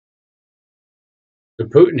So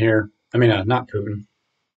Putin here, not Putin,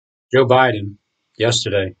 Joe Biden,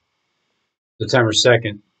 yesterday, September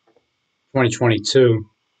 2nd, 2022.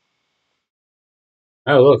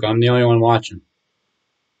 Oh, look, I'm the only one watching.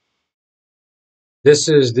 This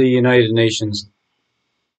is the United Nations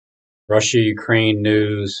Russia-Ukraine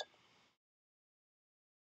news.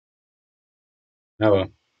 Oh,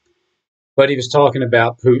 but he was talking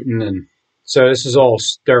about Putin, and so this is all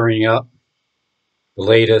stirring up the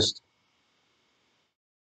latest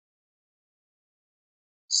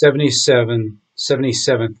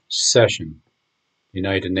 77th session,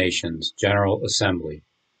 United Nations General Assembly.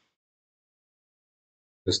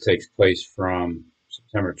 This takes place from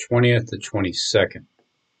September 20th to 22nd.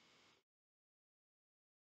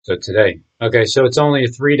 So today. Okay, so it's only a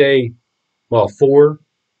 3-day, well, 4,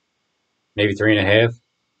 maybe 3.5.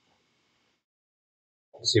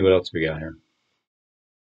 Let's see what else we got here.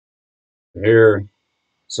 Here,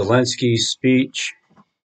 Zelensky's speech,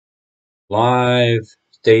 live,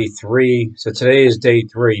 day 3. So today is day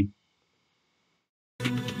 3.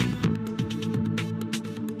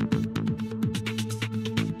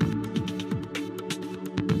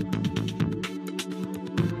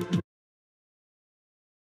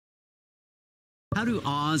 How do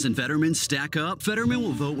Oz and Fetterman stack up? Fetterman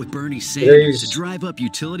will vote with Bernie Sanders to drive up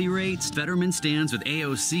utility rates. Fetterman stands with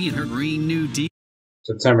AOC and her Green New Deal.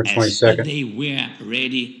 September 22nd. They were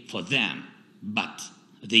ready for them, but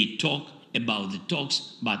they talk about the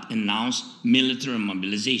talks but announce military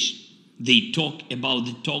mobilization. They talk about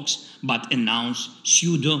the talks but announce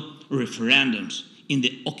pseudo-referendums in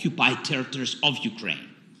the occupied territories of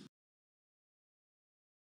Ukraine.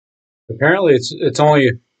 Apparently it's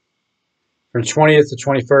only from 20th to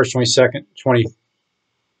 21st, 22nd,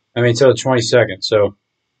 until the 22nd. So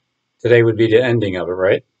today would be the ending of it,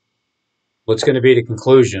 right? What's going to be the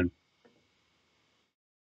conclusion?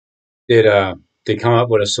 Did they come up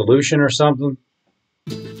with a solution or something?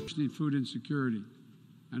 Food insecurity,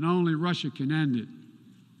 and only Russia can end it.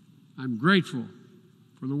 I'm grateful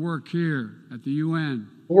for the work here at the UN.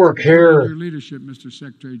 Work here. Your leadership, Mr.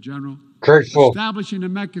 Secretary General. Grateful. Establishing a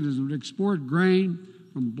mechanism to export grain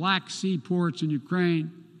from Black Sea ports in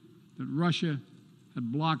Ukraine that Russia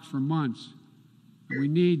had blocked for months. And we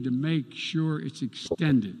need to make sure it's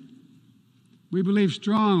extended. We believe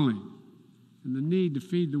strongly in the need to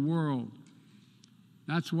feed the world.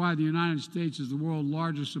 That's why the United States is the world's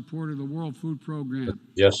largest supporter of the World Food Program.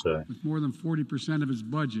 Yes, sir. With more than 40% of its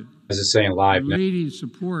budget. As it's saying live now. Leading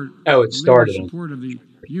support. Oh, it started. Support of the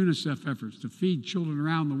UNICEF efforts to feed children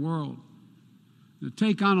around the world. To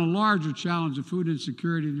take on a larger challenge of food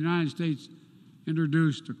insecurity, the United States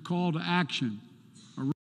introduced a call to action.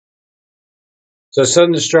 So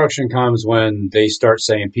sudden destruction comes when they start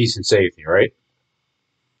saying peace and safety, right?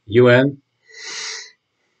 UN.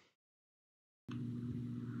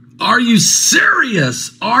 Are you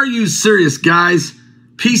serious? Are you serious, guys?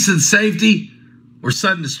 Peace and safety or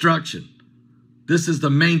sudden destruction? This is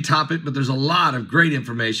the main topic, but there's a lot of great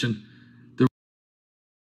information.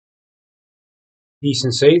 Peace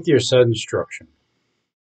and safety or sudden destruction?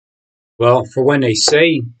 Well, for when they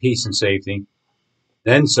say peace and safety,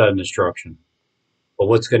 then sudden destruction. But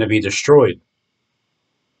what's going to be destroyed?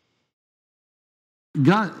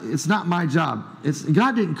 God, it's not my job.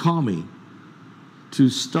 God didn't call me to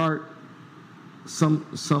start some.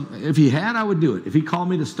 If he had, I would do it. If he called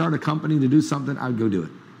me to start a company to do something, I would go do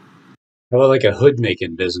it. How about like a hood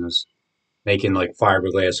making business? Making like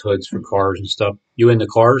fiberglass hoods for cars and stuff. You into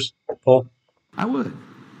cars, Paul? I would.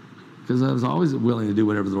 Because I was always willing to do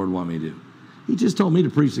whatever the Lord wanted me to do. He just told me to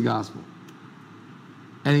preach the gospel.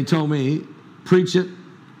 And he told me, preach it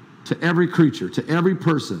to every creature, to every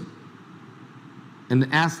person. And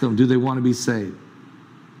ask them, do they want to be saved?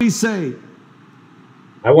 Be saved.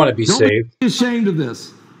 I want to be saved. Don't be ashamed of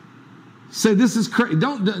this. Say, this is crazy.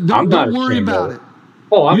 Don't worry about it.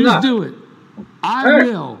 Oh, I'm you not. Just do it. I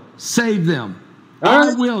will save them.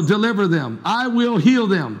 I will deliver them. I will heal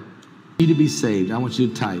them. You need to be saved. I want you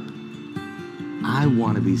to type, I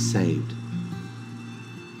want to be saved.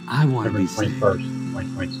 I want to be saved. 21st,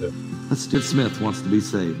 2022. Let's do Smith wants to be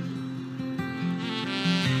saved.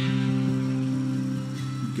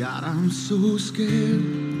 God, I'm so scared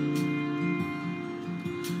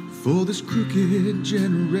for this crooked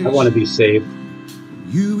generation. I want to be saved.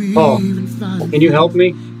 You Paul, can you help me?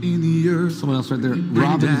 In the earth. Someone else right there.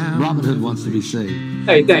 Robin Hood wants to be saved.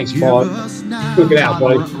 Hey, thanks, Paul. Look it out,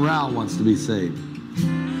 buddy. Ral wants to be saved.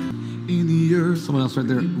 In the earth. Someone else right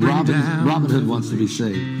there. Robin Hood wants to be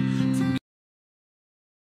saved.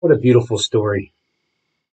 What a beautiful story.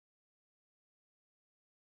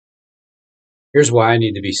 Here's why I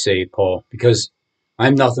need to be saved, Paul. Because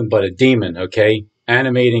I'm nothing but a demon, okay?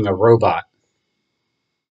 animating a robot.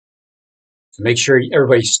 So make sure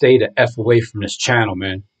everybody stay the F away from this channel,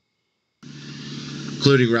 man.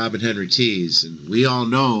 Including Robin Henry Tees. And we all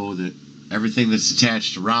know that everything that's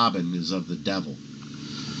attached to Robin is of the devil.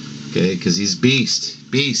 Okay, because he's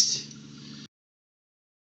beast. Beast.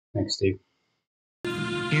 Thanks, Steve.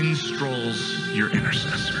 In strolls your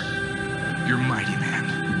intercessor, your mighty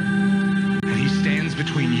man. And he stands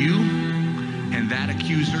between you and that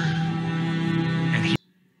accuser, and he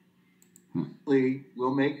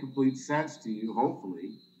will make complete sense to you,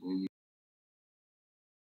 hopefully, when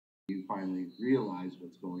you finally realize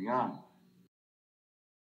what's going on.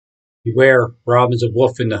 Beware, Robin's a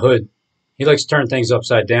wolf in the hood. He likes to turn things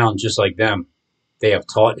upside down just like them. They have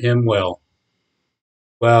taught him well.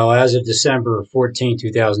 Well, as of December 14,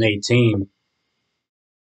 2018,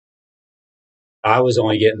 I was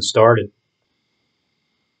only getting started.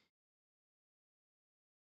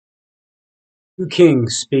 2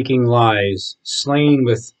 kings speaking lies, slain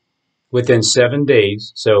within 7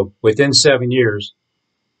 days. So within 7 years,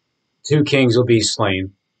 2 kings will be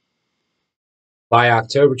slain. By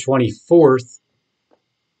October 24th,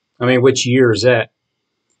 which year is that?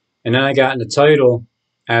 And then I got in the title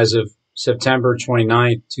as of September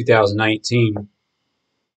 29th, 2019.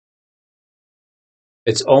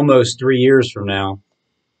 It's almost 3 years from now.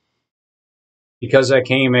 Because I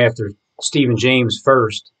came after Stephen James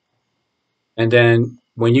first. And then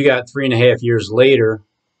when you got 3.5 years later,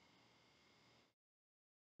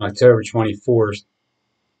 October 24th,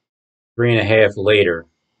 3.5 later,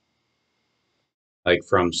 like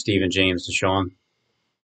from Stephen James to Sean,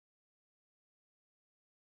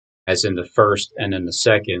 as in the first and then the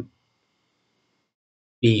second,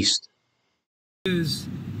 Beast. Is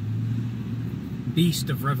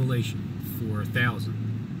Beast of Revelation 4000.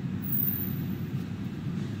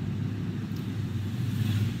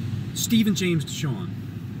 Stephen James DeShawn.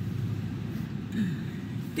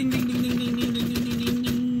 Ding, ding, ding, ding, ding, ding, ding, ding, ding,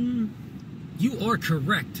 ding. You are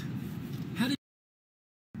correct. How did...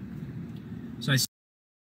 So I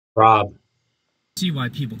Rob. See why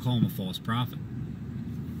people call him a false prophet.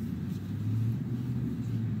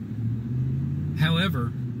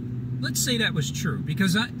 However, let's say that was true,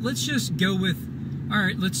 because let's just go with, all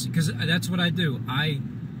right, because that's what I do. I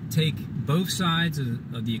take both sides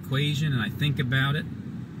of the equation and I think about it,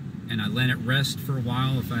 and I let it rest for a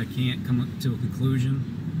while if I can't come to a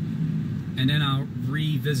conclusion, and then I'll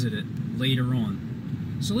revisit it later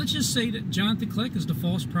on. So let's just say that Jonathan Kleck is the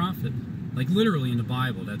false prophet. Like literally in the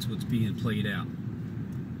Bible, that's what's being played out.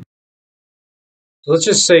 So let's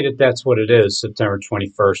just say that that's what it is, September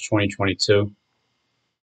 21st, 2022.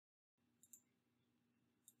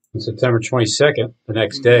 And September 22nd, the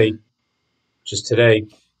next day, which is today.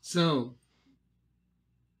 So,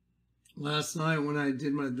 last night when I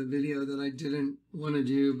did the video that I didn't want to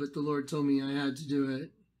do, but the Lord told me I had to do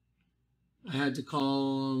it, I had to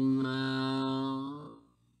call him out.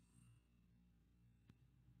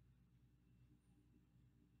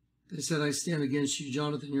 They said, I stand against you,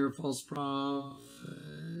 Jonathan, you're a false prophet.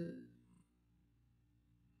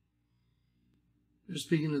 They're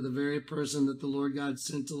speaking to the very person that the Lord God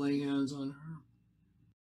sent to lay hands on her.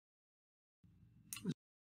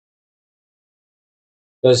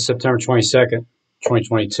 That's September 22nd,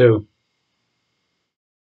 2022.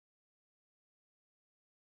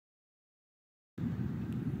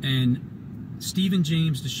 And Stephen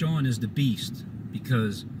James DeShawn is the beast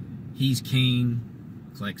because he's Cain,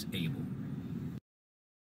 Kleck's Abel.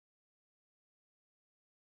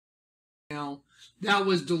 Now, that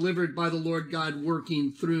was delivered by the Lord God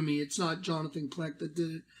working through me. It's not Jonathan Kleck that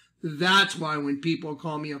did it. That's why when people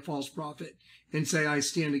call me a false prophet and say, I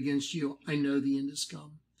stand against you, I know the end is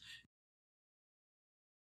come.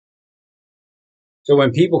 So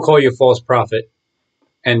when people call you a false prophet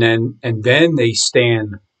and then they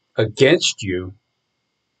stand against you,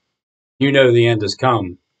 you know the end has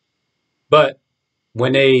come. But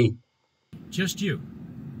when they... Just you.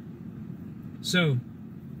 So,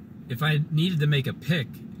 if I needed to make a pick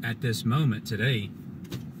at this moment today,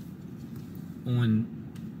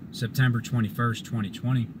 on September 21st,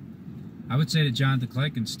 2020, I would say that Jonathan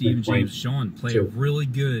Kleck and Stephen James DeShawn play a really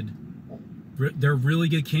good... They're really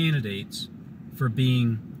good candidates for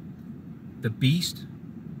being the beast,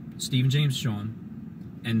 Stephen James DeShawn,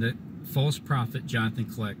 and the false prophet, Jonathan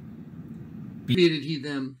Kleck. Defeated he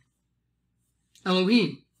them.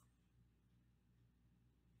 Elohim.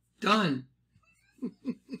 Done.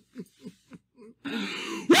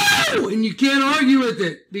 Woo! And you can't argue with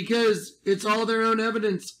it because it's all their own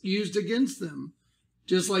evidence used against them.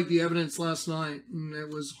 Just like the evidence last night. And it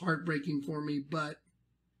was heartbreaking for me. But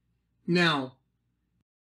now,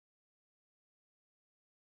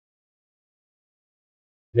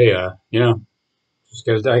 Hey,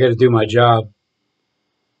 just I got to do my job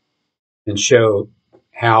and show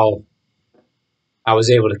how I was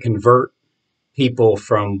able to convert people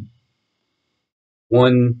from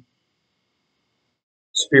one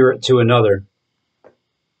spirit to another.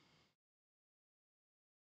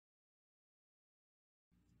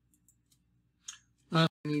 I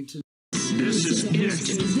need to. This is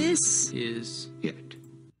it. This is it.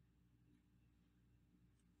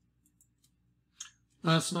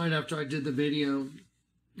 Last night after I did the video,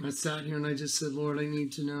 I sat here and I just said, Lord, I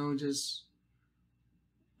need to know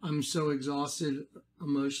I'm so exhausted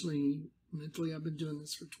emotionally, mentally. I've been doing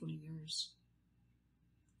this for 20 years.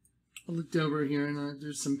 I looked over here and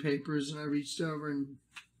there's some papers and I reached over and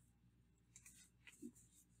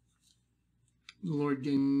the Lord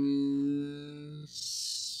gave me this.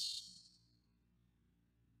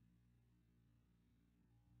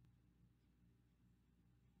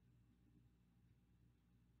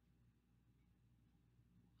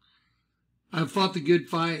 I've fought the good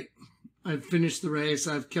fight. I've finished the race.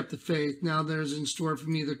 I've kept the faith. Now there is in store for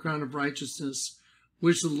me the crown of righteousness,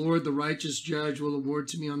 which the Lord, the righteous judge, will award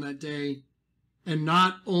to me on that day. And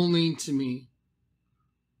not only to me,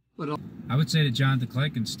 but I would say that Jonathan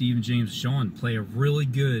Kleck and Stephen James Shawn play a really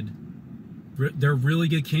good, they're really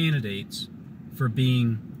good candidates for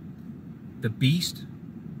being the beast,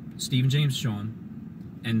 Stephen James Shawn,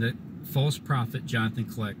 and the false prophet, Jonathan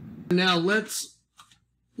Kleck. Now let's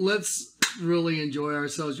really enjoy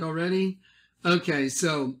ourselves. Y'all ready? Okay,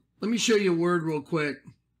 so let me show you a word real quick.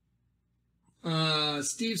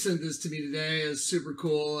 Steve sent this to me today. It's super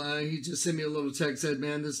cool. He just sent me a little text, said,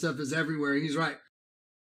 man, this stuff is everywhere. He's right.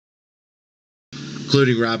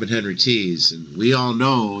 Including Robin Henry Tees. And we all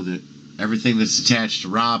know that everything that's attached to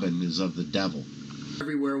Robin is of the devil.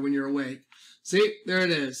 Everywhere when you're awake. See, there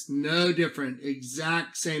it is. No different.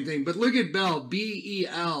 Exact same thing. But look at Bel.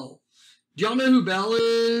 B-E-L. Do y'all know who Bel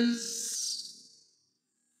is?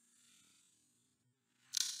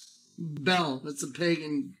 Bel. That's a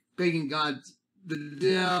pagan god. The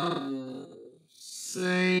devil.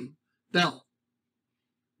 Same. Bel.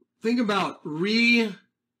 Think about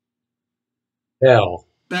Bell.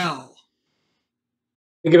 Bel.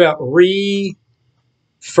 Think about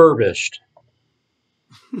refurbished.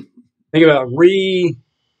 Think about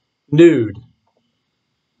renewed.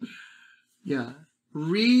 Yeah.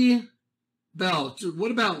 Bel.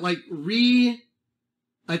 What about like reattach?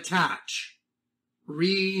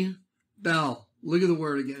 Bel. Look at the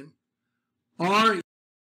word again. R-E.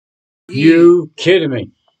 You kidding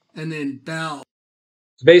me? And then Bel.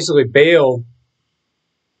 It's basically Baal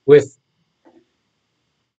with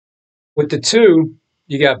the two.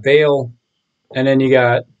 You got Baal, and then you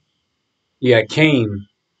got Cain.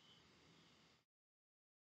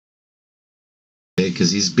 Okay,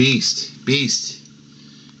 because he's beast.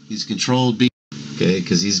 He's controlled beast. Okay,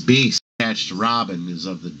 because he's beast. Attached to Robin is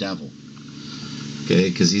of the devil. Okay,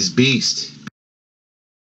 because he's beast.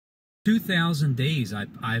 2,000 days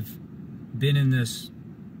I've been in this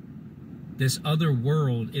other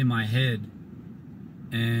world in my head,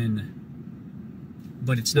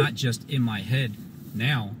 but it's not just in my head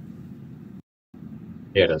now.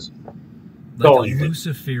 Yeah, it is. Like a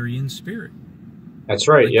Luciferian spirit. That's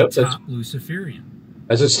right. Like yep. The top Luciferian.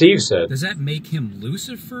 That's what Steve said. Does that make him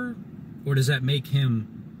Lucifer, or does that make him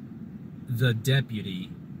the deputy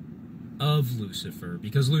of Lucifer?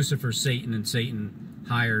 Because Lucifer's Satan, and Satan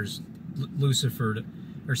hires Lucifer,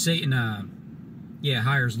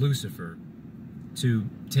 hires Lucifer to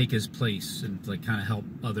take his place and like kind of help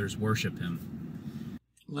others worship him.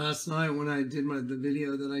 Last night when I did the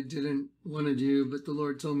video that I didn't want to do, but the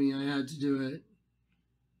Lord told me I had to do it.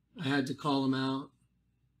 I had to call him out.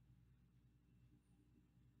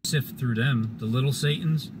 Sift through them, the little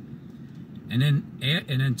Satans, and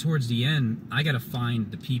then towards the end, I got to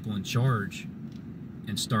find the people in charge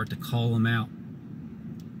and start to call them out.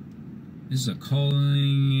 This is a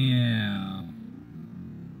calling out.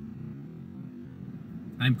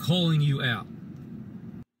 I'm calling you out.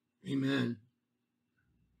 Amen.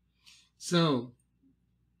 So,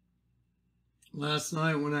 last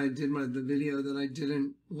night when I did the video that I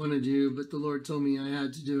didn't want to do, but the Lord told me I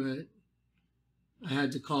had to do it, I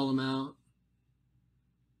had to call him out.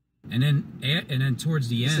 And then towards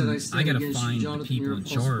the end, I got to find the people in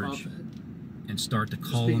charge and start to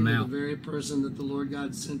call them out. The very person that the Lord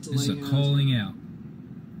God sent to This is a calling out.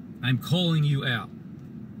 I'm calling you out.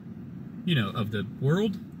 You know, of the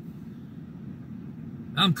world.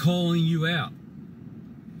 I'm calling you out.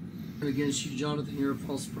 Against you, Jonathan, you're a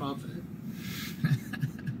false prophet.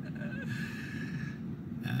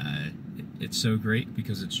 It's so great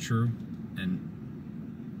because it's true, and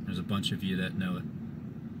there's a bunch of you that know it.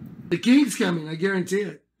 The king's coming, I guarantee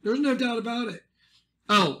it. There's no doubt about it.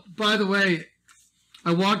 Oh, by the way,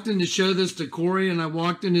 I walked in to show this to Corey, and I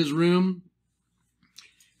walked in his room,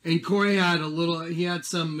 and Corey had he had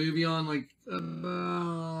some movie on, like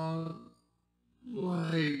World War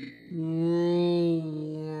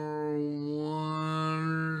I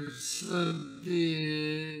or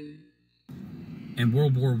something. And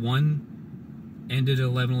World War I ended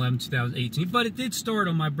 11/11/2018, but it did start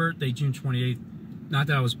on my birthday, June 28th. Not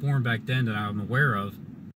that I was born back then that I'm aware of.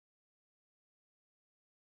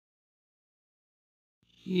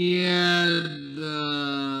 He had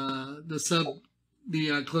the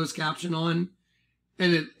closed caption on,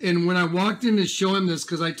 and when I walked in to show him this,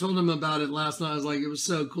 because I told him about it last night, I was like, it was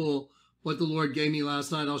so cool what the Lord gave me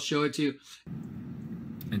last night. I'll show it to you.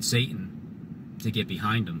 And Satan to get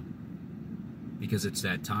behind him, because it's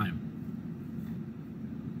that time.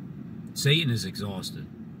 Satan is exhausted.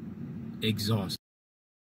 Exhausted.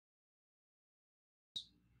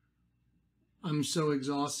 I'm so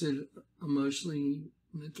exhausted emotionally,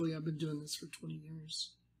 mentally. I've been doing this for 20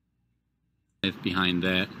 years. Behind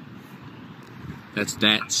that, that's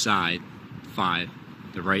that side, 5,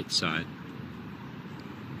 the right side.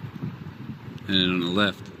 And then on the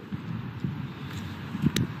left,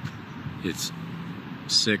 it's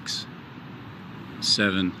 6,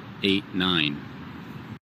 7, 8, 9.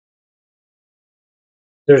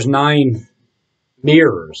 There's 9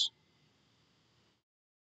 mirrors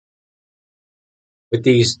with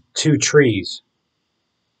these 2 trees.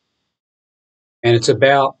 And it's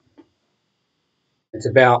about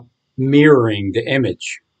mirroring the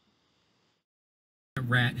image. That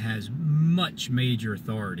rat has much major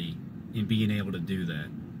authority in being able to do that.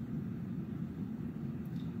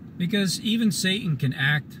 Because even Satan can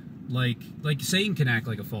act like Satan can act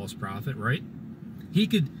like a false prophet, right?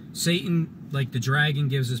 Satan, like the dragon,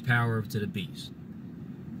 gives his power to the beast.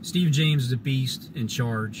 Steve James is the beast in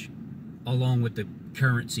charge, along with the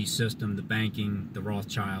currency system, the banking, the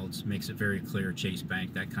Rothschilds, makes it very clear, Chase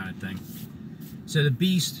Bank, that kind of thing. So the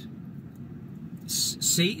beast,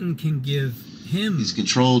 Satan can give him He's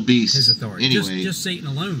controlled beast. his authority. Anyway, Just Satan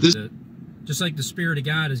alone. Just like the Spirit of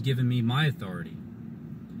God has given me my authority.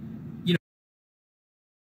 You know,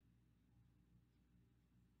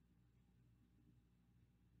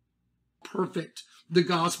 perfect. The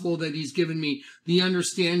gospel that he's given me, the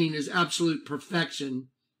understanding is absolute perfection.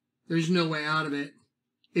 There's no way out of it.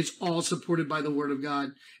 It's all supported by the Word of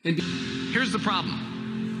God. And here's the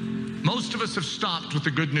problem. Most of us have stopped with the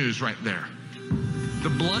good news right there. The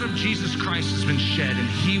blood of Jesus Christ has been shed and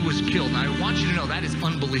he was killed. Now, I want you to know that is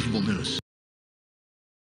unbelievable news.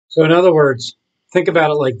 So in other words, think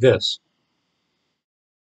about it like this.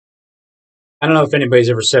 I don't know if anybody's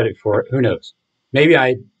ever said it before. Who knows? Maybe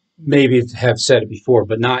I have said it before,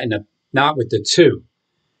 but not with the 2.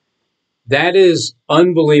 That is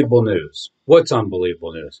unbelievable news. What's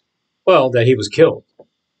unbelievable news? Well, that he was killed.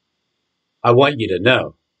 I want you to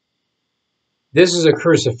know. This is a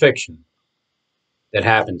crucifixion that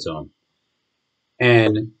happened to him.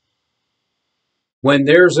 And when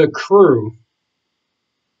there's a crew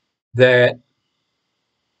that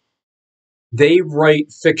they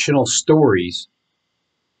write fictional stories,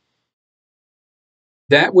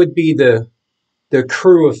 that would be the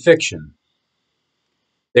crew of fiction.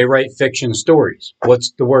 They write fiction stories.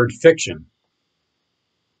 What's the word fiction?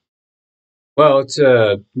 Well, it's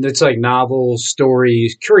like novels,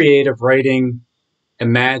 stories, creative writing,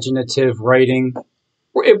 imaginative writing.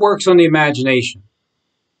 It works on the imagination.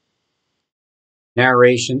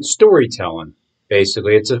 Narration, storytelling,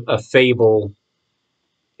 basically. It's a fable.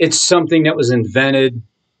 It's something that was invented,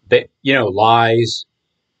 lies,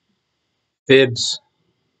 fibs,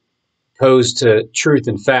 opposed to truth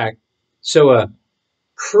and fact. So a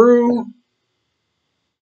crew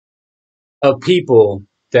of people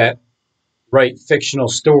that write fictional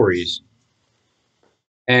stories.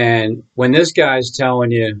 And when this guy's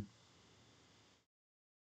telling you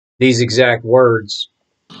these exact words,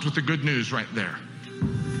 with the good news right there.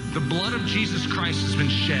 The blood of Jesus Christ has been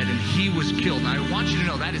shed and he was killed. Now, I want you to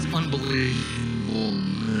know that is unbelievable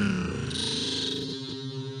news.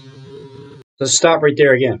 Let's stop right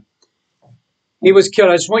there again. He was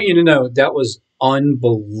killed. I just want you to know that was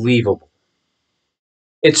unbelievable.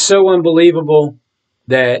 It's so unbelievable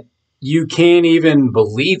that you can't even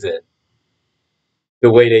believe it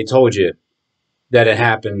the way they told you that it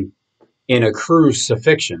happened in a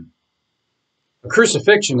crucifixion. A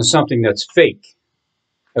crucifixion is something that's fake.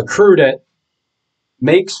 A crew that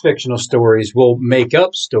makes fictional stories will make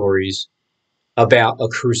up stories about a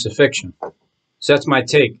crucifixion. So that's my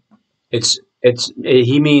take.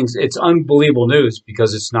 He means it's unbelievable news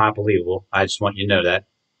because it's not believable. I just want you to know that.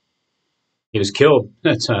 He was killed.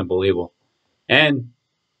 That's unbelievable. And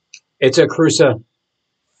it's a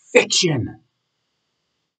crucifixion.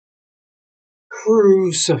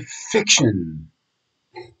 Crucifixion.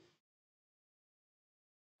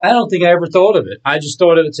 I don't think I ever thought of it. I just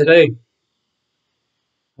thought of it today.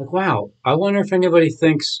 Like, wow, I wonder if anybody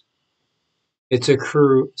thinks it's a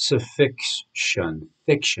crucifixion.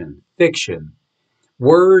 Fiction.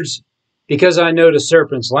 Words, because I know the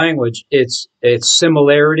serpent's language, it's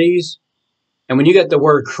similarities. And when you get the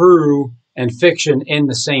word crew and fiction in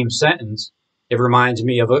the same sentence, it reminds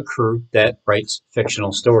me of a crew that writes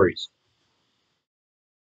fictional stories.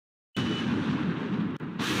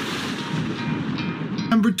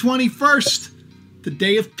 November 21st, the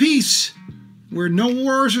day of peace, where no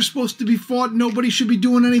wars are supposed to be fought, nobody should be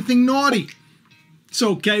doing anything naughty. It's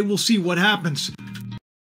okay, we'll see what happens.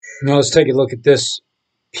 Now let's take a look at this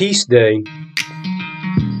Peace Day.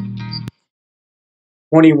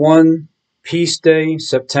 21, Peace Day,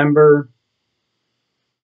 September.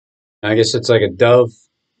 I guess it's like a dove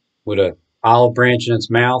with an olive branch in its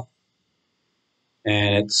mouth.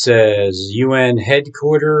 And it says UN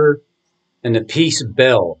headquarters, and the Peace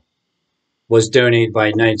Bell was donated by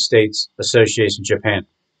United States Association Japan.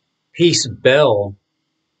 Peace Bell.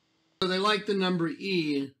 So they like the number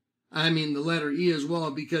E, the letter E as well,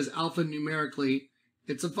 because alphanumerically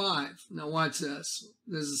it's a 5. Now watch this.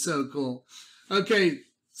 This is so cool. Okay,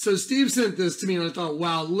 so Steve sent this to me and I thought,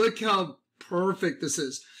 wow, look how perfect this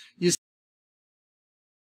is. So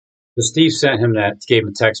Steve sent him that, gave him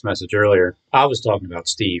a text message earlier. I was talking about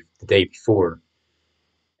Steve the day before.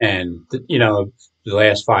 And, the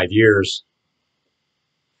last 5 years,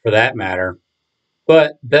 for that matter.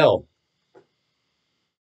 But Bell.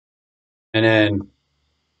 And then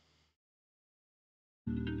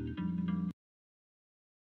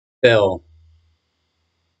Bell.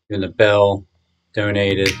 And the Bell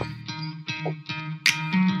donated.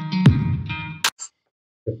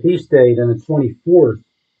 The Peace Day, then the 24th,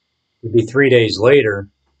 would be 3 days later.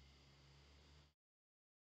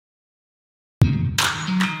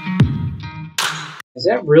 Is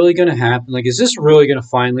that really going to happen? Like, is this really going to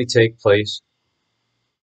finally take place?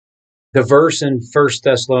 The verse in 1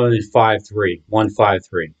 Thessalonians 5:3,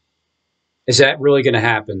 1:5-3. Is that really going to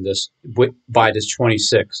happen by this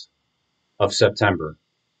 26th of September?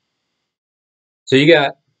 So you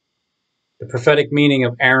got the prophetic meaning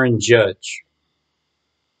of Aaron Judge.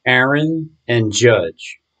 Aaron and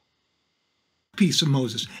Judge. Piece of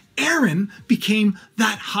Moses. Aaron became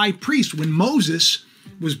that high priest when Moses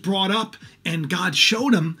was brought up and God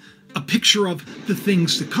showed him a picture of the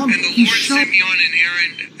things to come. And the Lord sent me on an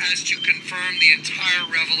errand as to confirm the entire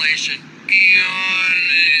revelation.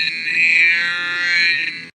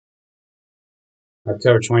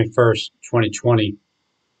 October 21st, 2020,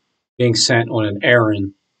 being sent on an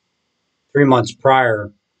errand. 3 months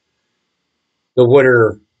prior, the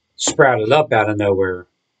water sprouted up out of nowhere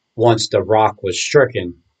once the rock was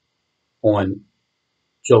stricken on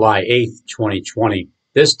July 8th, 2020.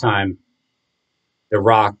 This time, the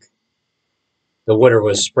water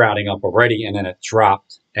was sprouting up already, and then it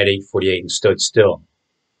dropped at 8:48 and stood still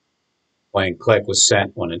when Click was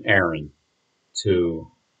sent on an errand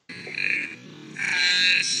to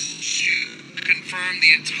confirm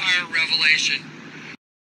the entire revelation.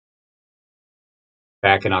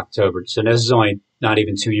 Back in October. So this is only not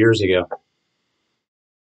even 2 years ago,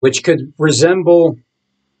 which could resemble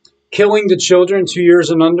killing the children 2 years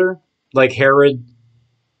and under, like Herod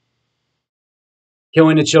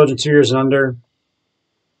killing the children 2 years and under,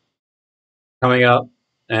 coming up,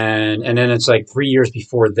 and then it's like 3 years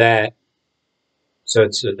before that. So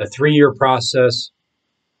it's a 3-year process,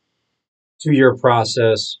 2-year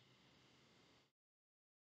process,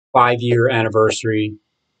 5-year anniversary.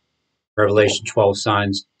 Revelation 12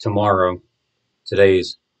 signs tomorrow.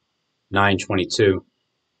 Today's 9/22,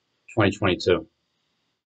 2022,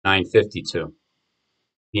 9:52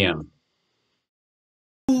 p.m.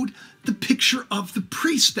 The picture of the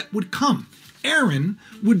priest that would come. Aaron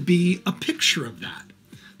would be a picture of that.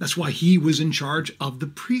 That's why he was in charge of the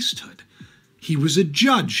priesthood. He was a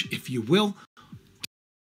judge, if you will.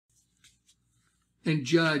 And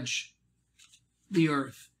judge the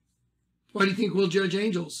earth. Why do you think we'll judge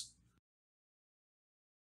angels?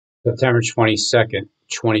 September 22nd,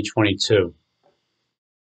 2022.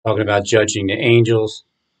 Talking about judging the angels.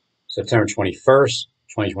 September 21st,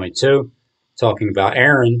 2022. Talking about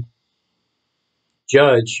Aaron,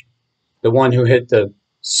 judge, the one who hit the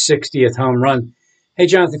 60th home run. Hey,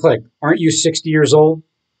 Jonathan Click, aren't you 60 years old?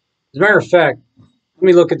 As a matter of fact, let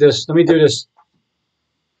me look at this. Let me do this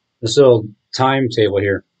little timetable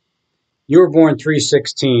here. You were born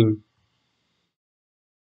 3/16.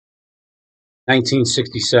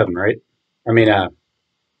 1967, right? I mean,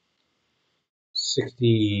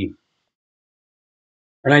 60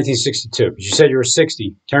 or 1962. Because you said you were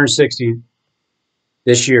 60, turned 60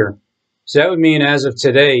 this year. So that would mean as of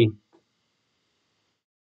today,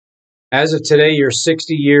 you're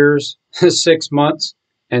 60 years, 6 months,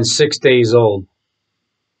 and 6 days old.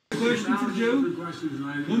 Question for Joe?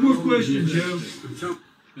 One more question, Joe.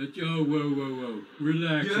 Oh, whoa.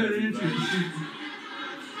 Relax.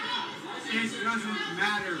 It doesn't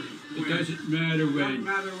matter. It doesn't matter when. It doesn't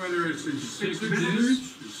matter whether it's in 6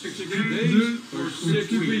 minutes, 6 days, or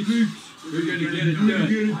 6 weeks. We're going to get it done.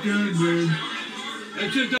 Man.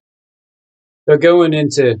 That's it. So going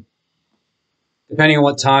into, depending on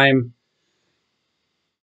what time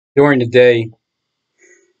during the day,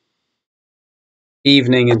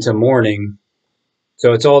 evening into morning,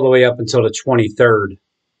 so it's all the way up until the 23rd.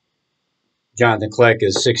 Jonathan Kleck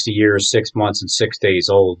is 60 years, 6 months, and 6 days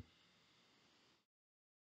old.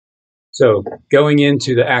 So going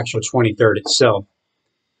into the actual 23rd itself,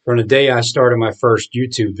 from the day I started my first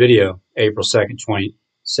YouTube video, April 2nd,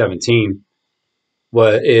 2017,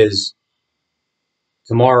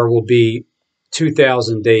 tomorrow will be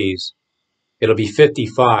 2,000 days. It'll be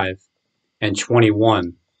 55 and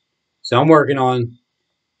 21. So I'm working on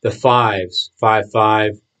the fives,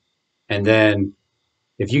 5, and then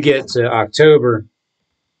if you get to October,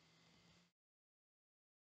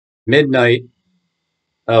 midnight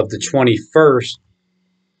of the 21st,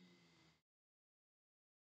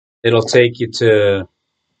 it'll take you to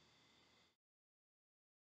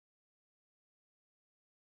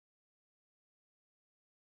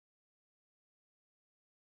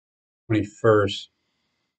be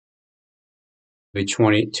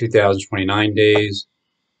 2,029 days,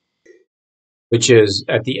 which is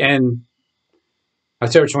at the end,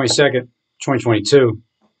 October 22nd, 2022,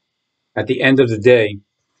 at the end of the day,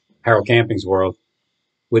 Harold Camping's world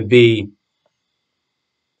would be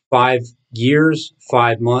 5 years,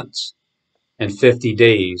 5 months, and 50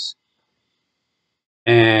 days.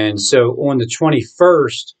 And so on the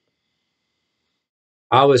 21st,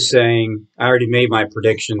 I was saying, I already made my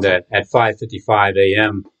prediction that at 5:55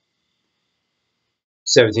 a.m.,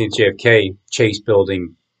 17th JFK, Chase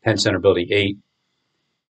Building, Penn Center Building 8,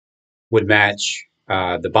 would match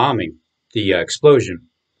the bombing, the explosion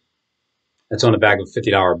that's on the back of a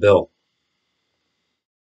 $50 bill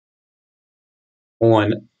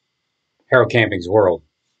on Harold Camping's world.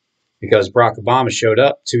 Because Barack Obama showed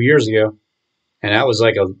up 2 years ago, and that was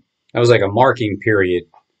like a marking period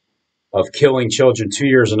of killing children 2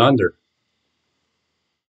 years and under,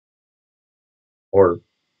 or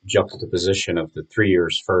juxtaposition of the 3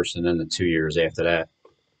 years first and then the 2 years after that,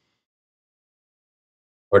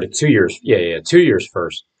 or the 2 years, 2 years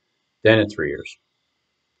first, then the 3 years.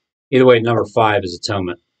 Either way, number 5 is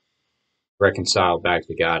atonement, reconciled back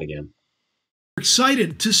to God again.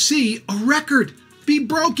 Excited to see a record be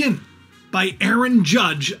broken by Aaron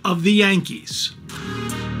Judge of the Yankees.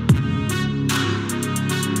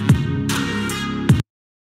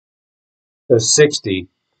 So 60,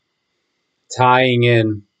 tying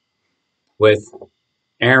in with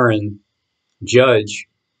Aaron Judge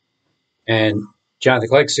and Jonathan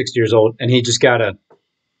Kleck, 60 years old, and he just got a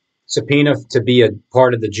subpoena to be a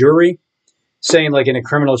part of the jury, saying like in a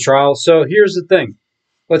criminal trial. So here's the thing.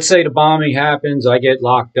 Let's say the bombing happens, I get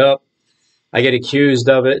locked up, I get accused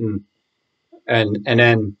of it, and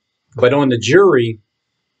then, but on the jury,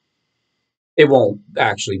 it won't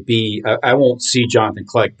actually be, I won't see Jonathan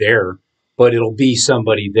Kleck there, but it'll be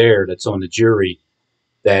somebody there that's on the jury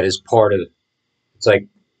that is part of it. It's like,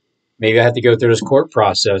 maybe I have to go through this court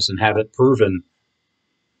process and have it proven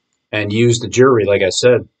and use the jury, like I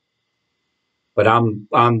said. But I'm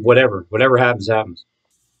whatever happens, happens.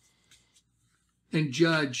 And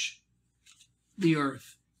judge the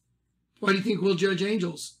earth. Why do you think we'll judge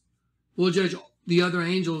angels? We'll judge the other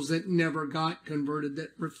angels that never got converted,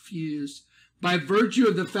 that refused. By virtue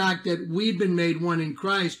of the fact that we've been made one in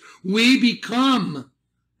Christ, we become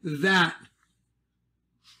that.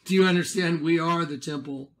 Do you understand? We are the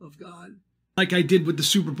temple of God. Like I did with the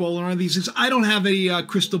Super Bowl and all these things. I don't have a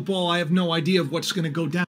crystal ball. I have no idea of what's going to go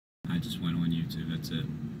down. I just went on YouTube. That's it.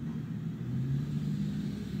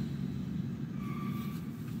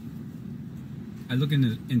 I look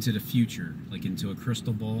into the future, like into a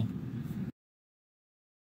crystal ball.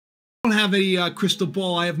 I don't have a crystal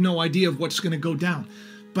ball. I have no idea of what's going to go down.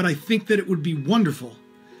 But I think that it would be wonderful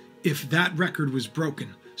if that record was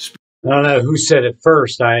broken. I don't know who said it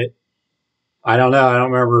first. I don't know. I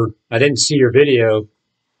don't remember. I didn't see your video,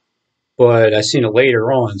 but I seen it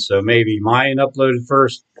later on. So maybe mine uploaded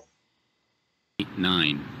first.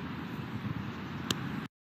 9.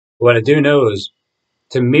 What I do know is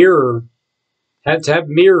to have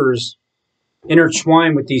mirrors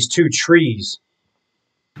intertwined with these two trees.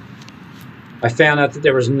 I found out that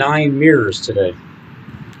there was 9 mirrors today.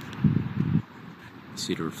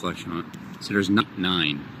 See the reflection on it. So there's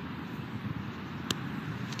 9.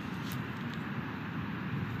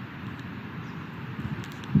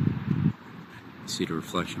 See the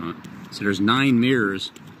reflection on it. So there's 9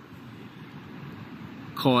 mirrors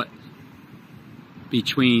caught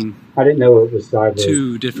between I didn't know it was sideways.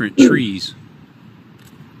 2 different trees.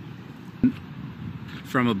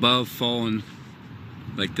 From above falling,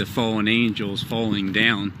 like the fallen angels falling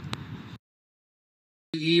down.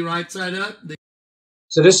 E right side up, the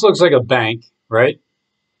So this looks like a bank, right?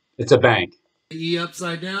 It's a bank. E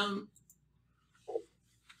upside down.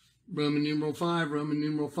 Roman numeral 5, Roman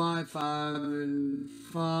numeral 5, 5 and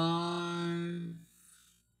 5.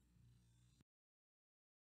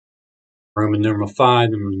 Roman numeral 5,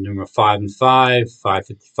 Roman numeral 5 and 5,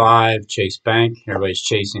 555, Chase Bank. Everybody's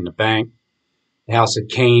chasing the bank. The House of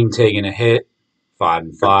Cain taking a hit, 5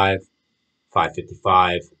 and 5,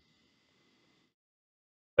 555.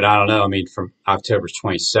 But I don't know. I mean, from October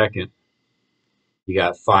 22nd, you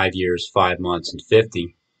got 5 years, 5 months, and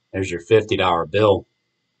 50. There's your $50 bill.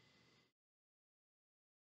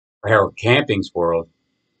 For Harold Camping's world.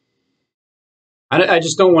 I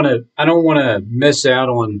just don't want to. I don't want to miss out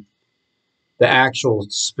on the actual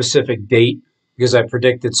specific date because I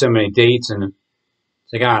predicted so many dates, and it's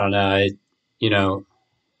like I don't know.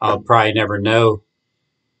 I'll probably never know.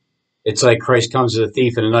 It's like Christ comes as a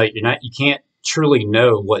thief in the night. You can't truly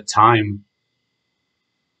know what time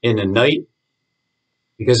in the night,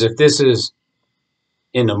 because if this is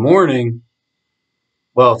in the morning,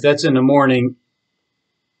 well, if that's in the morning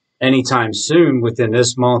anytime soon within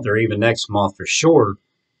this month or even next month for sure,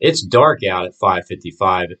 it's dark out at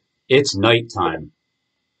 5:55. It's nighttime.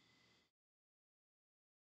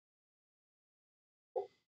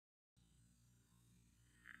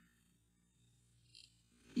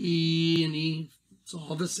 E and E, it's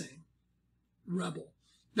all the same. Rebel.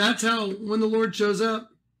 That's how, when the Lord shows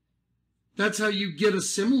up, that's how you get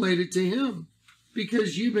assimilated to him,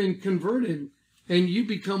 because you've been converted and you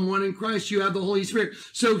become one in Christ. You have the Holy Spirit.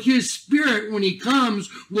 So his Spirit, when he comes,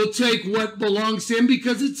 will take what belongs to him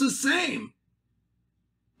because it's the same.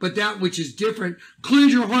 But that which is different,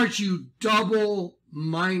 cleanse your hearts, you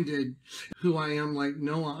double-minded. Who I am, like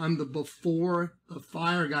Noah, I'm the before the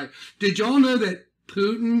fire guy. Did y'all know that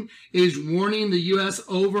Putin is warning the U.S.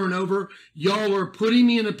 over and over? Y'all are putting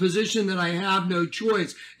me in a position that I have no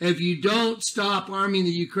choice. If you don't stop arming the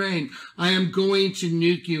Ukraine, I am going to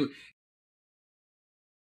nuke you.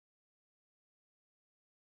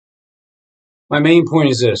 My main point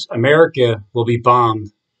is this. America will be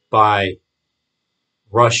bombed by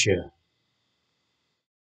Russia.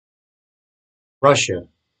 Russia.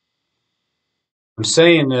 I'm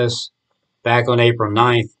saying this back on April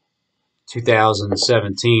 9th,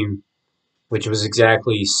 2017, which was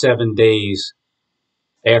exactly 7 days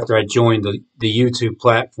after I joined the YouTube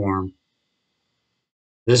platform.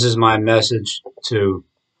 This is my message to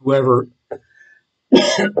whoever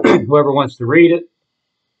wants to read it.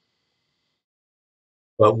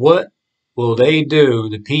 But what will they do,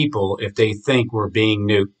 the people, if they think we're being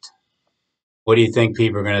nuked? What do you think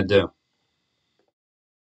people are going to do?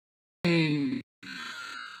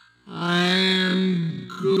 I'm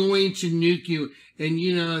going to nuke you. And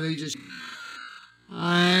they just,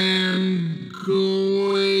 I'm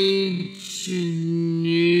going to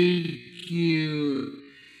nuke you.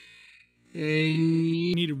 And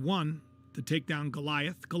you needed one to take down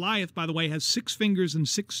Goliath. Goliath, by the way, has 6 fingers and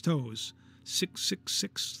 6 toes.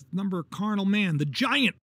 666, number of carnal man, the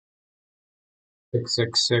giant.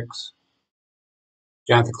 666.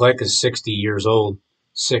 Jonathan Kleck is 60 years old,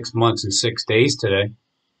 6 months and 6 days today.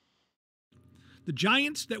 The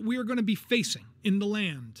giants that we are going to be facing in the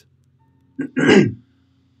land. The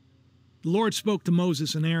Lord spoke to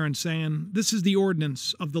Moses and Aaron, saying, "This is the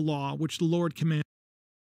ordinance of the law which the Lord commanded."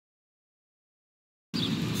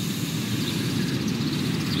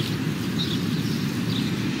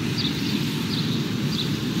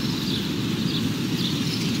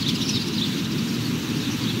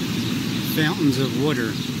 Fountains of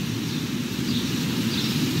water.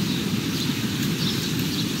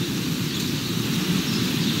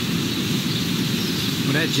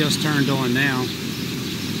 Well, that just turned on now,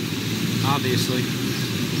 obviously.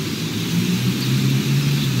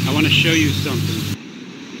 I want to show you something.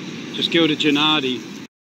 Just go to Gennady.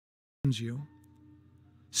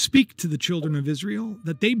 Speak to the children of Israel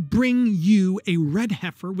that they bring you a red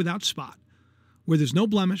heifer without spot, where there's no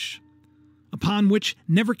blemish, upon which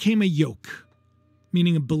never came a yoke.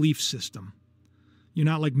 meaning a belief system. You're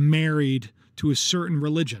not like married to a certain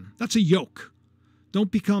religion. That's a yoke.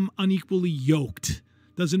 Don't become unequally yoked.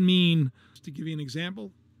 Doesn't mean, just to give you an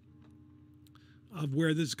example of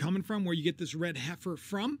where this is coming from, where you get this red heifer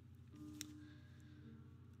from.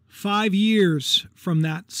 5 years from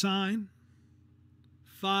that sign,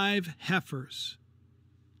 5 heifers.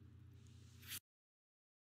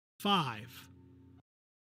 5.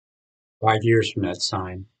 5 years from that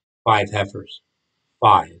sign, 5 heifers.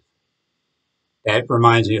 5. That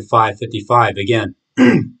reminds me of 555 again,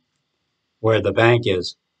 where the bank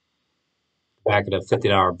is, back of the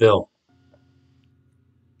 $50 bill.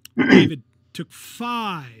 David took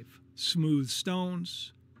 5 smooth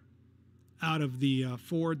stones out of the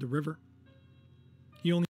ford, the river.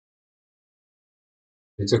 He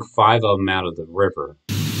took 5 of them out of the river.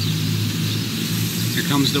 Here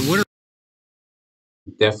comes the water.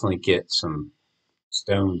 Definitely get some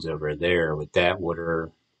stones over there with that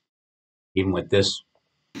water, even with this.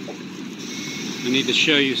 I need to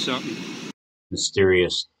show you something.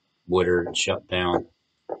 Mysterious water shut down.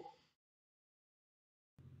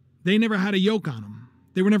 They never had a yoke on them.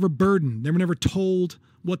 They were never burdened. They were never told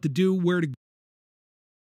what to do, where to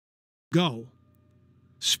go.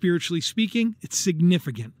 Spiritually speaking, it's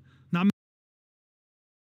significant. Not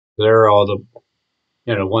They're all the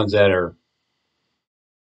ones that are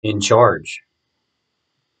in charge.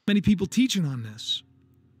 many people teaching on this.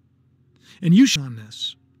 And you shall on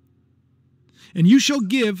this. And you shall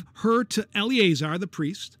give her to Eleazar the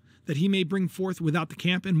priest, that he may bring forth without the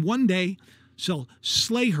camp, and one day shall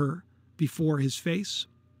slay her before his face,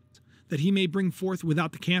 that he may bring forth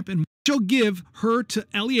without the camp, and shall give her to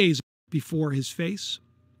Eleazar before his face,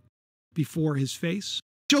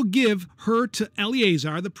 shall give her to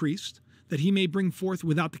Eleazar the priest, that he may bring forth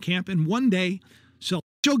without the camp, and one day shall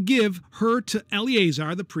give her to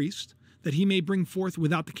Eleazar the priest, that he may bring forth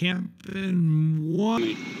without the camp, and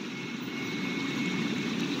one.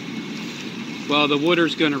 Well, the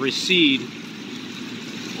water's going to recede,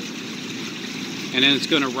 and then it's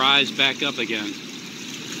going to rise back up again.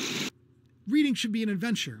 Reading should be an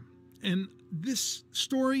adventure, and this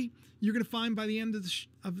story you're going to find by the end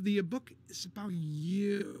of the book is about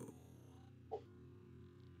you.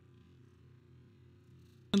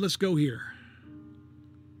 And let's go here.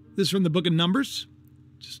 This is from the book of Numbers,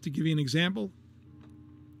 just to give you an example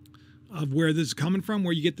of where this is coming from,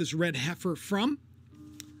 where you get this red heifer from.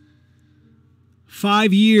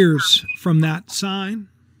 5 years from that sign,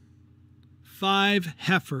 5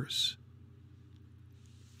 heifers.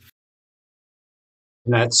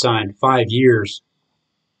 And that sign, 5 years.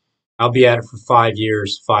 I'll be at it for 5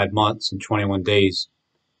 years, 5 months, and 21 days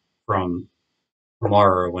from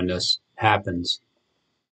tomorrow when this happens.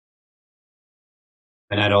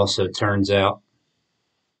 And that also turns out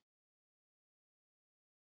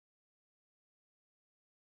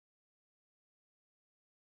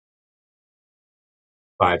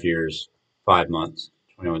five years, 5 months,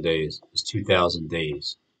 21 days is 2,000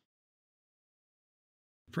 days.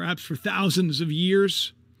 Perhaps for thousands of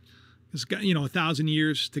years. Because, 1,000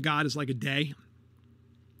 years to God is like a day.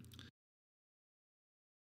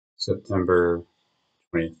 September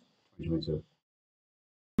 20th, 2022.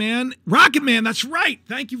 Man, Rocket Man, that's right.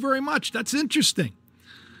 Thank you very much. That's interesting.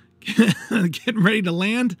 Getting ready to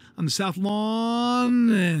land on the South Lawn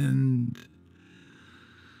and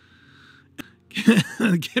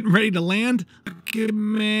getting ready to land. Rocket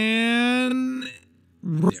Man,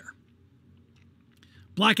 there.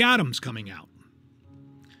 Black Adam's coming out.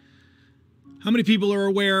 How many people are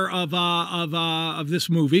aware of this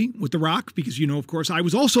movie with The Rock? Because, of course, I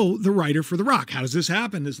was also the writer for The Rock. How does this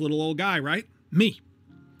happen? This little old guy, right? Me.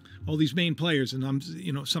 All these main players, and I'm,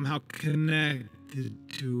 somehow connected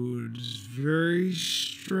to it. It's very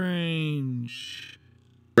strange.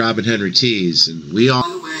 Robin Henry Tees, and we all. By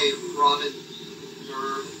the way, Robin,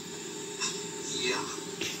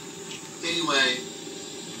 anyway.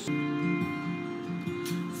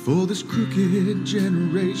 For this crooked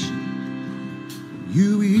generation,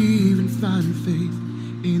 you even find faith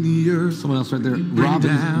in the earth. Someone else right there.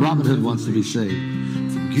 Robin Hood wants to be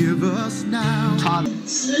saved. Forgive us now. Todd.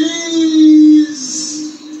 Jeez.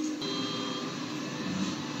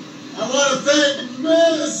 I want to thank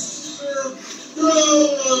Mr. Philadelphia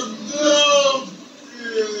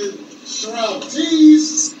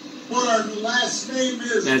what our last name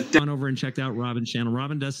is. Gone over and checked out Robin's channel.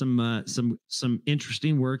 Robin does some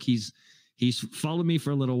interesting work. He's followed me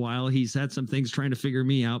for a little while. He's had some things trying to figure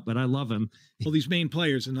me out, but I love him. All these main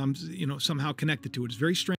players, and I'm somehow connected to it. It's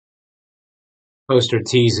very strange. Poster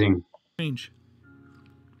teasing. Strange.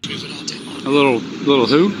 A little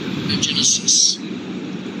who? Genesis.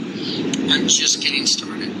 I'm just getting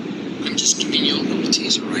started. I'm just giving you a little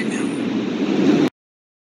teaser right now.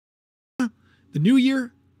 The new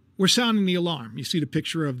year, we're sounding the alarm. You see the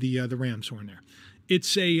picture of the ram's horn there.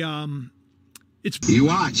 It's a You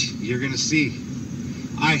watch. You're gonna see.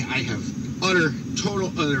 I have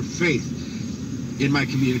total utter faith in my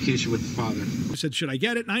communication with the Father. I said, should I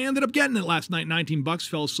get it? And I ended up getting it last night. $19.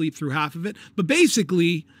 Fell asleep through half of it. But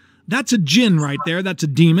basically, that's a jinn right there. That's a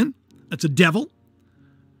demon. That's a devil.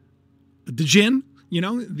 The jinn, you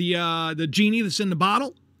know, the genie that's in the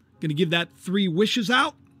bottle. Going to give that 3 wishes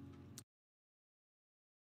out.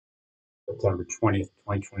 September 20th,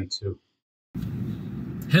 2022.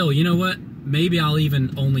 Hell, you know what? Maybe I'll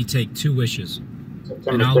even only take 2 wishes.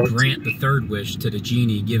 September And I'll 13th. grant the 3rd wish to the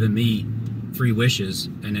genie, giving me 3 wishes,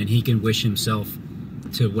 and then he can wish himself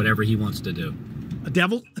to whatever he wants to do. A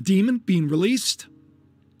devil, a demon being released.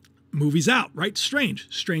 Movie's out, right? Strange.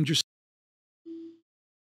 Stranger.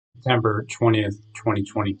 September 20th,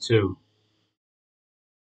 2022.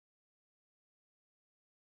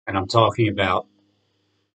 And I'm talking about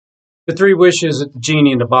the 3 wishes at the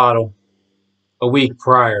genie in the bottle a week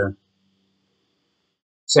prior,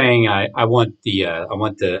 saying I want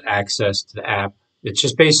the access to the app. It's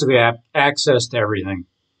just basically access to everything.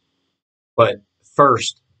 But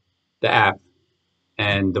first, the app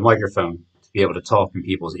and the microphone to be able to talk in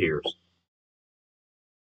people's ears.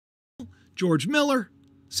 George Miller,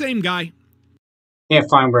 same guy. Can't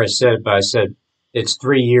find where I said it, but I said it's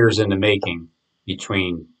 3 years in the making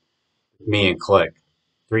between me and Click.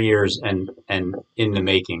 3 years and in the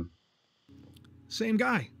making. Same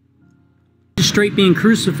guy. Straight being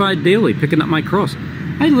crucified daily, picking up my cross.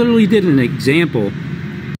 I literally did an example.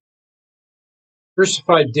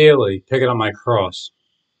 Crucified daily, picking up my cross.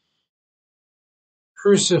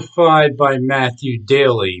 Crucified by Matthew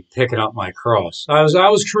daily, picking up my cross. I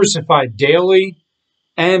was crucified daily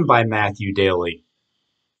and by Matthew daily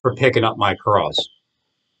for picking up my cross.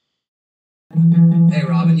 Hey,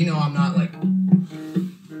 Robin, you know I'm not like...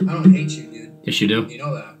 I don't hate you, dude. Yes, you do. You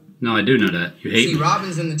know that. No, I do know that. You hate See, me.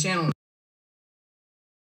 Robin's in the channel.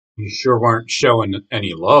 You sure weren't showing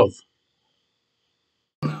any love.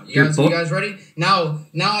 You guys ready? Now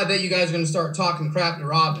I bet you guys are going to start talking crap to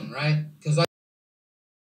Robin, right? Because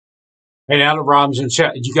Hey, now that Robin's in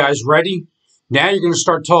chat, you guys ready? Now you're going to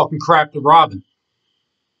start talking crap to Robin.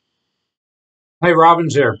 Hey,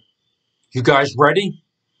 Robin's there. You guys ready?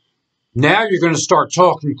 Now you're going to start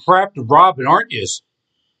talking crap to Robin, aren't you?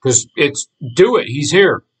 Because do it. He's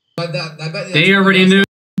here. I bet They already knew.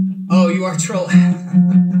 Oh, you are trolling.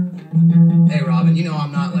 Hey, Robin, you know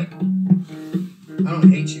I'm not like... I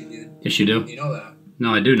don't hate you, dude. Yes, you do. You know that.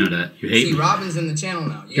 No, I do know that. You hate See, me. Robin's in the channel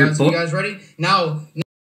now. You guys ready? Now... You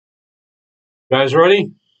guys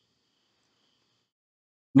ready?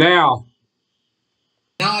 Now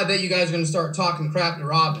I bet you guys are going to start talking crap to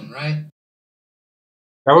Robin, right?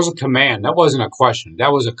 that was a command. That wasn't a question.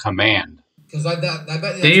 That was a command. Because I bet...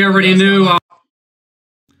 They already knew.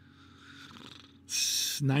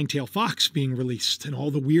 Nine-Tailed Fox being released and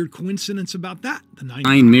all the weird coincidence about that. The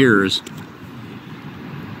 9 mirrors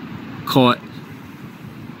caught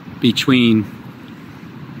between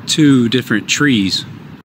 2 different trees.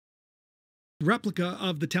 replica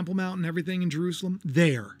of the Temple Mount and everything in Jerusalem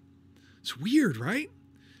there. It's weird, right?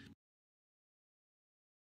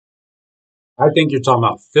 I think you're talking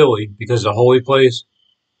about Philly because the holy place.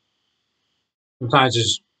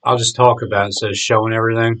 Sometimes I'll just talk about it instead of showing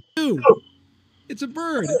everything. It's a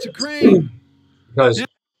bird. It's a crane. Because Now,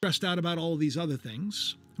 stressed out about all of these other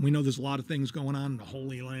things. We know there's a lot of things going on in the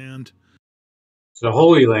Holy Land. it's the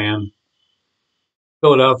Holy Land,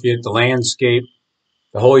 Philadelphia, the landscape,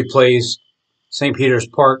 the holy place, St. Peter's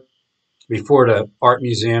Park, before the art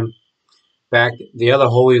museum. Back the other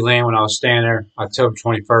Holy Land when I was standing there, October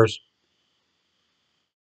 21st,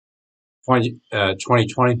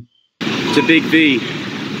 2020. It's a big V.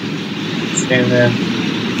 Standing there.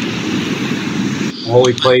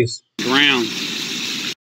 Holy place. Ground.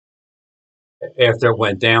 After it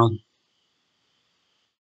went down.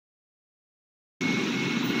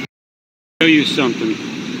 Show you something.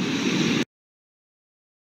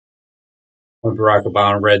 When Barack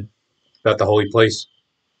Obama read about the holy place.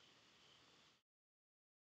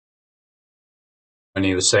 And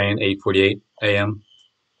he was saying 8:48 a.m.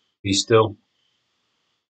 Be still.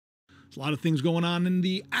 There's a lot of things going on in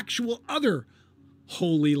the actual other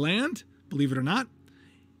Holy Land, believe it or not.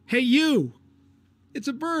 Hey, you. It's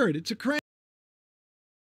a bird. It's a crane.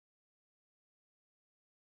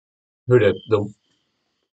 Who the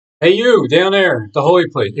Hey, you down there, the holy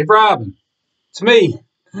place. Hey, Robin, it's me.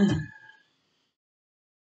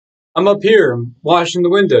 I'm up here. I'm washing the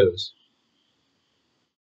windows.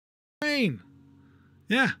 Ukraine.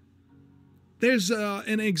 Yeah. There's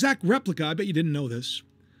an exact replica. I bet you didn't know this.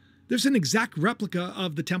 There's an exact replica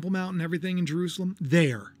of the Temple Mount and everything in Jerusalem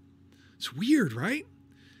there. It's weird, right?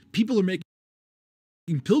 People are making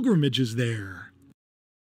pilgrimages there.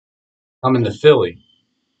 Coming to Philly.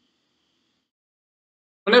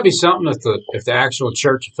 Wouldn't that be something if the actual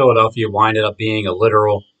Church of Philadelphia winded up being the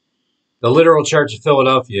literal Church of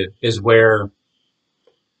Philadelphia is where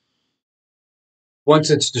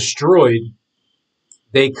once it's destroyed,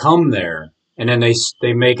 they come there and then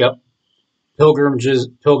they make up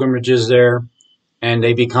pilgrimages there, and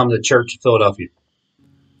they become the Church of Philadelphia.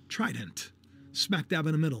 Trident, smack dab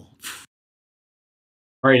in the middle.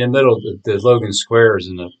 Right in the middle, the Logan Square is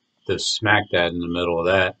in the smack dab in the middle of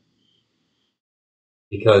that.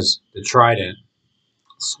 Because the Trident,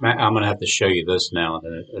 I'm going to have to show you this now.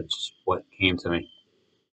 It's what came to me.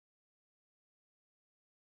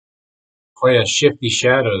 Quite a shifty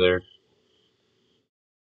shadow there.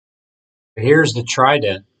 Here's the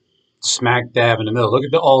Trident, smack dab in the middle. Look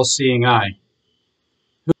at the all-seeing eye.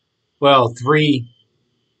 Well, three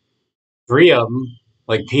of them,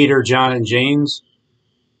 like Peter, John, and James,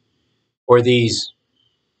 or these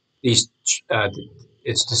it's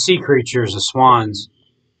the sea creatures, the swans.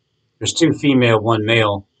 There's 2 female, 1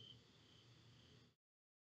 male.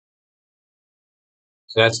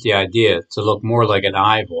 So that's the idea, to look more like an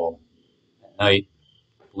eyeball at night,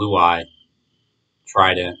 blue eye,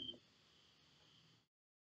 Trident,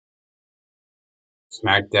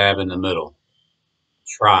 smack dab in the middle,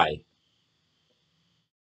 Trident.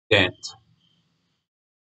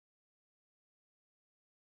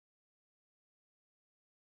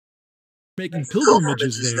 Making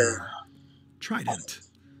pilgrimages there. Trident,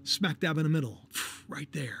 smack dab in the middle,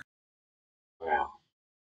 right there. Wow.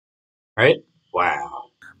 Right? Wow.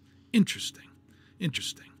 Interesting.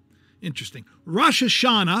 Rosh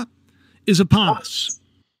Hashanah is upon us.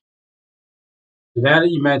 Now that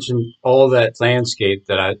you mentioned all that landscape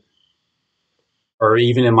or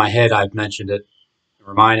even in my head, I've mentioned it,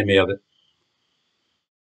 reminded me of it.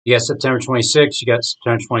 You got September 26th, you got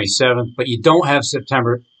September 27th, but you don't have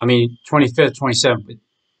 25th, 27th,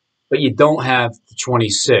 but you don't have the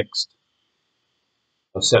 26th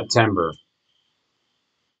of September.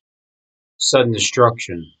 Sudden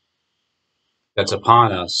destruction that's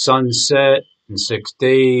upon us. Sunset in 6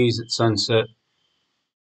 days, at sunset,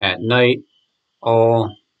 at night,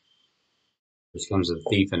 all. Here comes the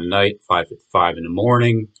thief in the night, 5:55 in the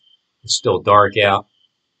morning. It's still dark out.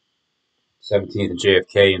 17th and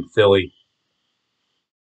JFK in Philly.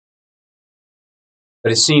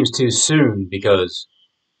 But it seems too soon because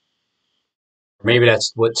maybe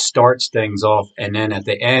that's what starts things off. And then at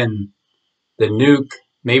the end, the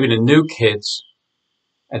nuke hits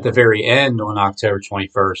at the very end on October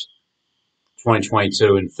 21st,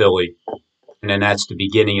 2022 in Philly. And then that's the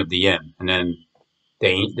beginning of the end. And then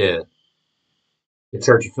the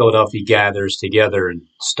Church of Philadelphia gathers together and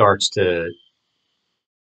starts to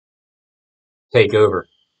take over.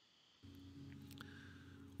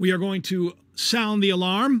 We are going to sound the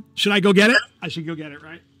alarm. Should I go get it? I should go get it,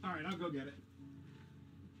 right? All right, I'll go get it.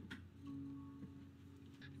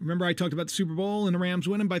 Remember I talked about the Super Bowl and the Rams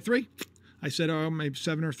winning by 3? I said, maybe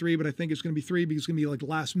 7 or 3, but I think it's going to be 3 because it's going to be like a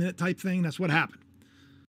last minute type thing. That's what happened.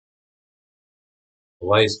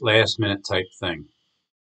 Last minute type thing.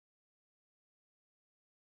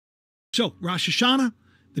 So, Rosh Hashanah,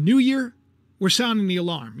 the new year, we're sounding the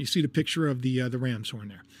alarm. You see the picture of the ram's horn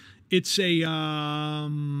there. It's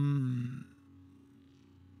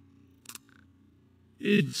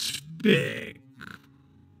it's big.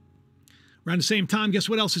 Around the same time, guess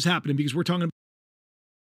what else is happening? Because we're talking about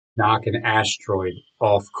knock an asteroid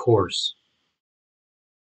off course.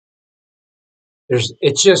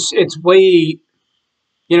 It's way,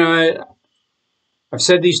 I've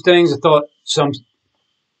said these things. I thought some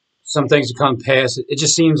things would come past. It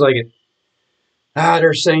just seems like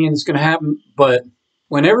they're saying it's going to happen. But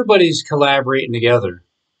when everybody's collaborating together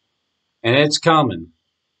and it's coming,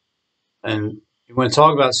 and you want to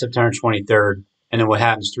talk about September 23rd, and then what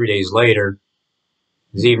happens 3 days later,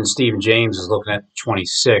 is even Stephen James is looking at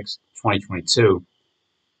 26th, 2022,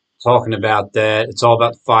 talking about that. It's all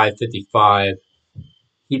about 555.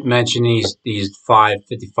 Keep mentioning these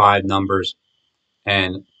 555 numbers,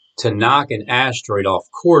 and to knock an asteroid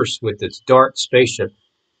off course with its DART spaceship.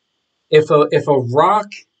 If a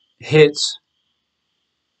rock hits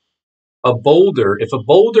a boulder, if a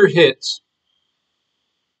boulder hits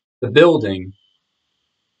the building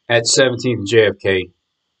at 17th JFK,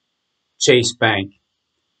 Chase Bank,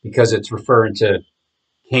 because it's referring to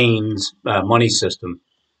Keynes' money system.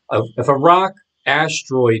 If a rock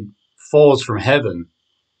asteroid falls from heaven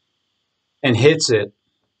and hits it,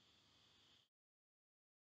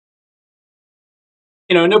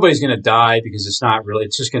 you know, nobody's going to die because it's not really,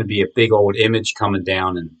 it's just going to be a big old image coming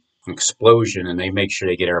down and an explosion, and they make sure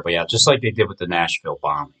they get everybody out, just like they did with the Nashville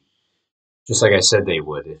bombing. Just like I said they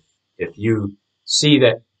would. If you see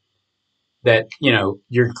that, you know,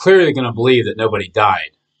 you're clearly going to believe that nobody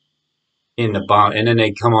died in the bomb, and then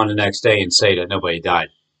they come on the next day and say that nobody died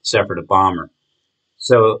except for the bomber.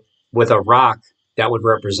 So with a rock, that would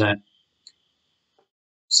represent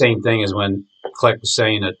same thing as when Kleck was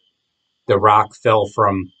saying that the rock fell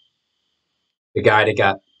from the guy that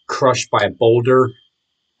got crushed by a boulder.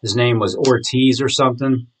 His name was Ortiz or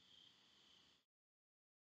something.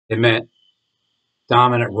 It meant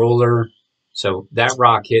dominant ruler. So that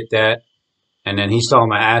rock hit that. And then he's talking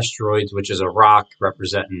about asteroids, which is a rock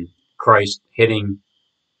representing Christ hitting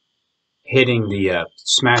the,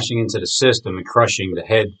 smashing into the system and crushing the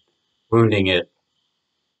head, wounding it.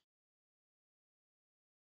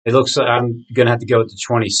 It looks like I'm going to have to go with the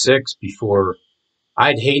 26 before.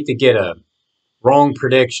 I'd hate to get a wrong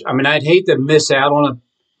prediction. I mean, I'd hate to miss out on a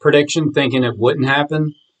prediction thinking it wouldn't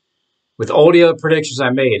happen. With all the other predictions I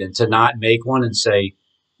made, and to not make one and say,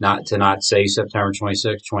 not say September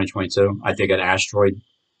 26, 2022, I think an asteroid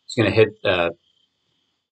is going to hit, I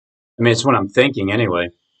mean, it's what I'm thinking anyway.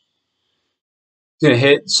 It's going to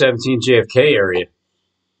hit 17 JFK area,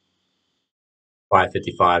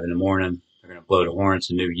 5:55 in the morning. They're going to blow the horn. It's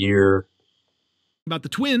a new year. About the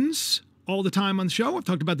twins all the time on the show. I've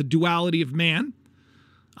talked about the duality of man.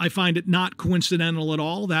 I find it not coincidental at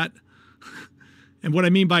all that, and what I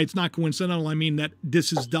mean by it's not coincidental, I mean that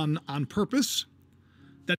this is done on purpose.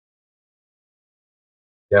 That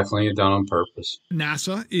Definitely done on purpose.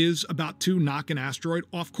 NASA is about to knock an asteroid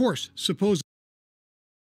off course. Suppose.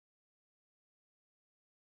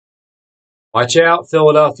 Watch out,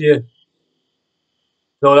 Philadelphia.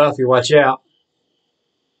 Philadelphia, watch out.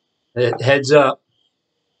 Heads up.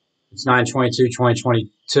 It's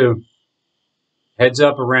 9/22/2022. Heads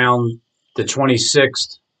up around the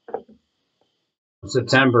 26th of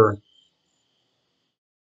September.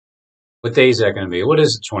 What day is that going to be? What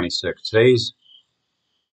is the 26th? Today's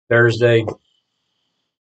Thursday,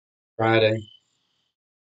 Friday,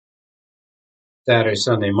 Saturday,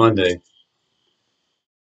 Sunday, Monday.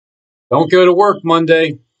 Don't go to work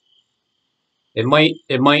Monday. It might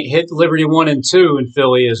hit Liberty 1 and 2 in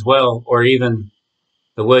Philly as well, or even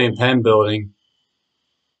the William Penn building.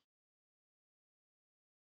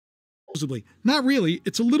 Supposedly. Not really.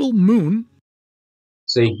 It's a little moon.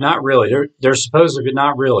 See, not really. They're supposed to be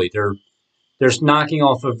not really. They're knocking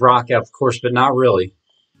off of rock, of course, but not really.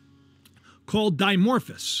 Called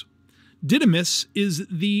Dimorphos. Didymus is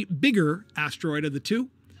the bigger asteroid of the two.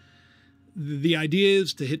 The idea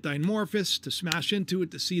is to hit Dimorphos, to smash into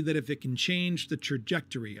it, to see that if it can change the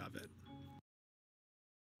trajectory of it.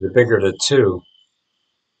 The bigger the two.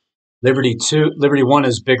 Liberty 1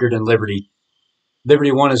 is bigger than Liberty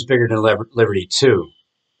 1 is bigger than Liberty 2.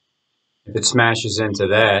 If it smashes into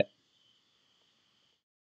that.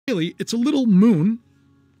 Really, it's a little moon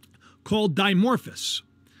called Dimorphos.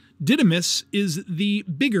 Didymus is the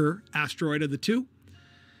bigger asteroid of the two.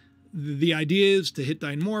 The idea is to hit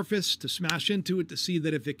Dimorphos, to smash into it, to see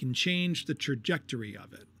that if it can change the trajectory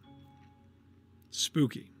of it.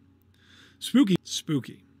 Spooky. Spooky.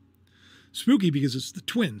 Spooky. Spooky because it's the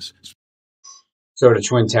twins. So the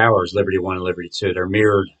Twin Towers, Liberty 1 and Liberty 2, they're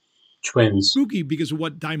mirrored twins. Spooky because of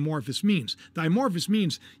what Dimorphos means. Dimorphos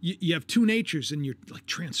means you have two natures and you're like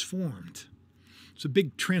transformed. There's a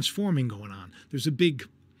big transforming going on. There's a big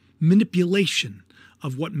manipulation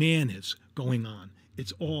of what man is going on.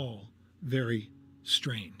 It's all very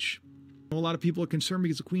strange. A lot of people are concerned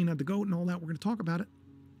because the Queen had the goat and all that. We're going to talk about it.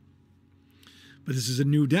 But this is a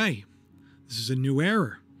new day. This is a new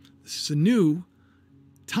era. This is a new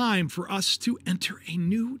time for us to enter a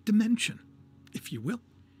new dimension, if you will.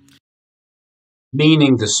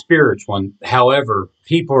 Meaning the spiritual one. However,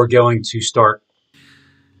 people are going to start.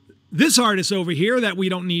 This artist over here that we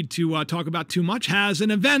don't need to talk about too much has an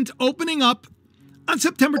event opening up on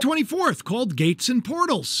September 24th called Gates and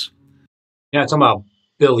Portals. Yeah, I'm talking about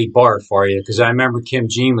Billy Barth, are you? Because I remember Kim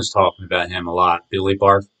Jean was talking about him a lot. Billy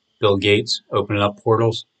Barth, Bill Gates, opening up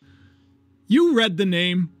portals. You read the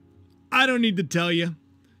name. I don't need to tell you.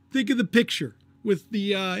 Think of the picture with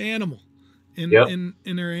the animal in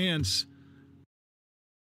her hands.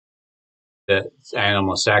 That's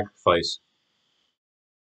animal sacrifice.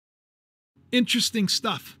 Interesting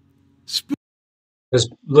stuff. Because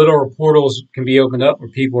little portals can be opened up where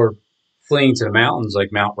people are fleeing to the mountains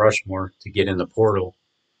like Mount Rushmore to get in the portal,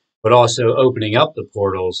 but also opening up the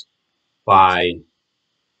portals by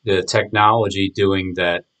the technology doing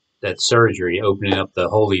that that surgery, opening up the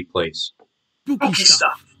holy place. Spooky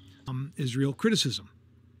stuff. Israel criticism.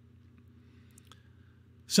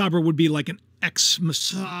 Sabra would be like an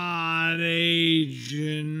ex-Mossad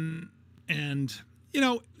agent, and, you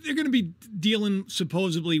know, they're going to be dealing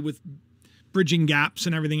supposedly with bridging gaps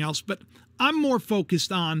and everything else, but I'm more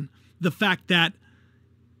focused on the fact that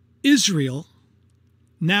Israel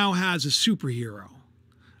now has a superhero.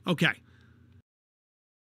 Okay.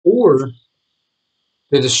 Or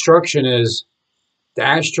the destruction is the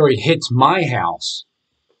asteroid hits my house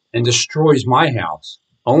and destroys my house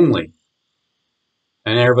only.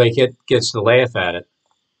 And everybody gets to laugh at it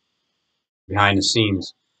behind the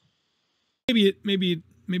scenes. Maybe it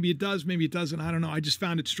does, maybe it doesn't. I don't know. I just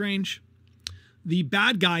found it strange. The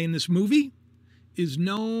bad guy in this movie is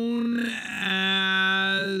known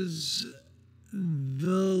as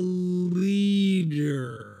the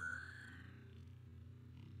leader.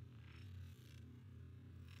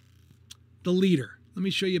 The leader. Let me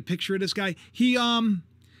show you a picture of this guy. He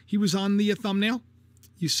was on the thumbnail.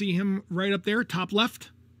 You see him right up there, top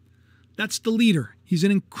left. That's the leader. He's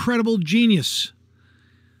an incredible genius.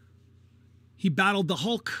 He battled the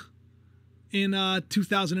Hulk in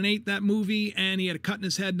 2008, that movie, and he had a cut in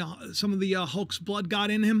his head. Some of the Hulk's blood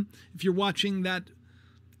got in him. If you're watching that,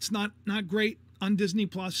 it's not great on Disney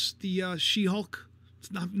Plus, the She-Hulk.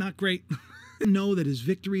 It's not great. Know that his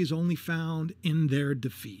victory is only found in their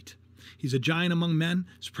defeat. He's a giant among men.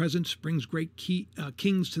 His presence brings great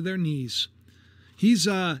kings to their knees. He's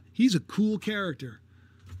a cool character.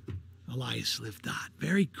 Elias Livdot,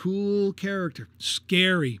 very cool character.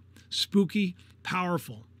 Scary, spooky,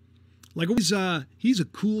 powerful. Like he's a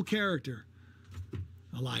cool character.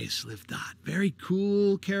 Elias Livdot, very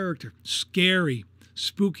cool character. Scary,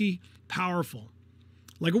 spooky, powerful.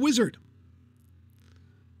 Like a wizard,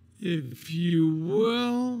 if you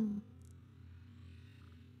will.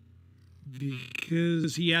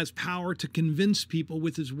 Because he has power to convince people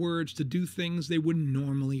with his words to do things they wouldn't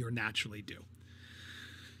normally or naturally do.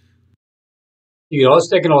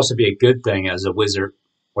 That can also be a good thing as a wizard,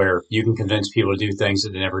 where you can convince people to do things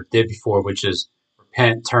that they never did before, which is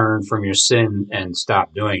repent, turn from your sin, and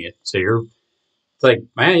stop doing it. So it's like,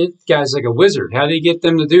 man, this guy's like a wizard. How did he get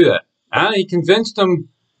them to do that? He convinced them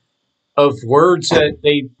of words that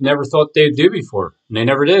they never thought they'd do before, and they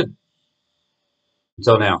never did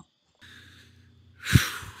until now.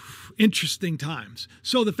 Interesting times.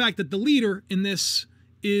 So the fact that the leader in this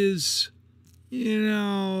is,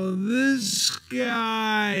 this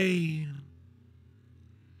guy.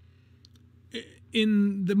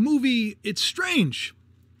 In the movie, it's strange.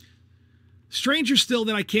 Stranger still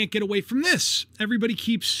that I can't get away from this. Everybody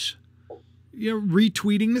keeps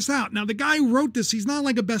retweeting this out. Now, the guy who wrote this, he's not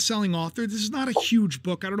like a best-selling author. This is not a huge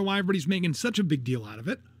book. I don't know why everybody's making such a big deal out of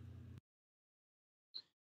it.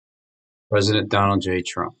 President Donald J.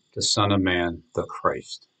 Trump, the Son of Man, the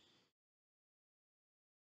Christ.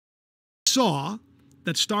 Saw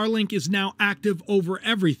that Starlink is now active over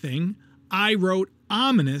everything. I wrote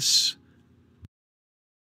ominous.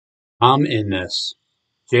 I'm in this.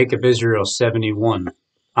 Jacob Israel 71.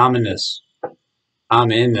 Ominous.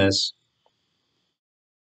 I'm in this.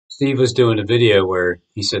 Steve was doing a video where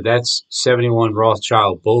he said that's 71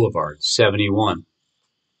 Rothschild Boulevard. 71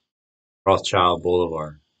 Rothschild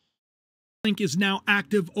Boulevard. Link is now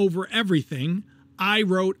active over everything. I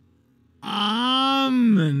wrote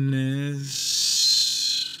ominous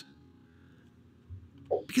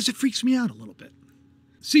because it freaks me out a little bit.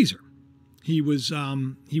 Caesar. He was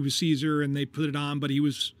Caesar, and they put it on, but he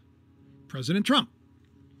was President Trump.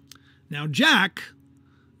 Now, Jack,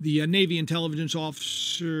 the Navy intelligence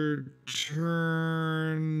officer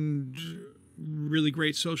turned really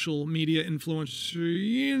great social media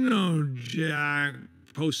influencer, Jack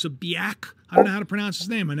Posobiec. I don't know how to pronounce his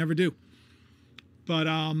name. I never do. But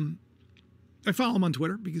I follow him on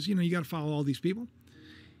Twitter because, you got to follow all these people.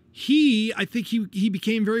 I think he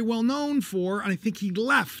became very well known for, and I think he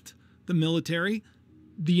left the military,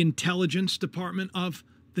 the intelligence department of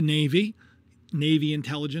the Navy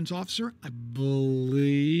intelligence officer. I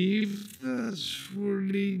believe that's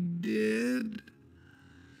what he did.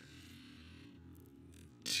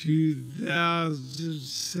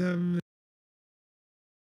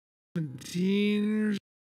 2017 or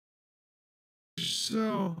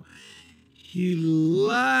so, he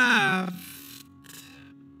left.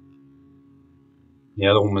 The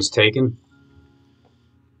other one was taken.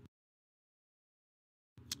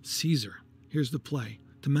 Caesar, here's the play.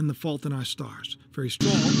 To mend the fault in our stars. Very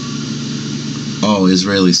strong. Oh,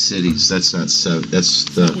 Israeli cities. That's not so. That's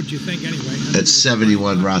the. What would you think anyway? That's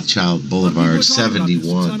 71 Rothschild Boulevard.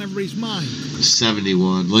 71. It's on everybody's mind.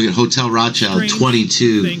 71. Look at Hotel Rothschild.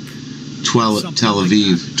 22. 12 Tel like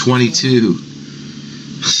Aviv. 22.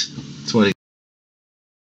 20.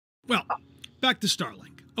 Well, back to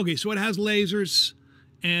Starlink. Okay, so it has lasers,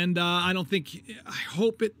 and I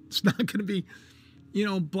hope it's not going to be,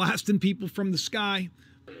 blasting people from the sky.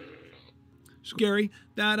 Scary.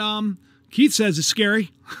 That Keith says is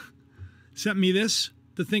scary. Sent me this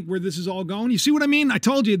to think where this is all going. You see what I mean? I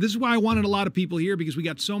told you, this is why I wanted a lot of people here, because we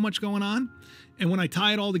got so much going on. And when I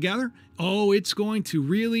tie it all together, it's going to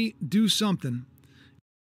really do something.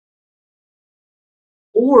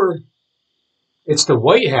 Or it's the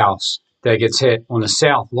White House that gets hit on the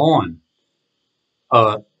south lawn.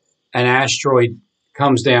 An asteroid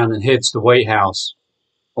comes down and hits the White House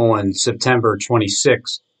on September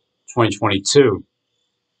 26th, 2022.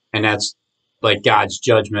 And that's like God's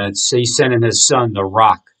judgment. He's sending his son, the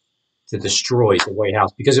rock, to destroy the White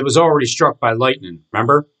House because it was already struck by lightning,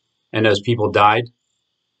 remember? And those people died.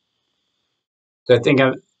 So I think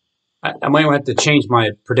I might have to change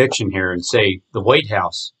my prediction here and say the White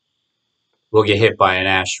House will get hit by an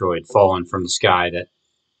asteroid falling from the sky that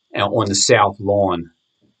on the south lawn.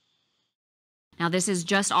 Now, this is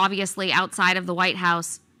just obviously outside of the White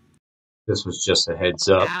House. This was just a heads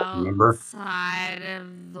up, remember? Outside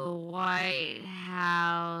of the White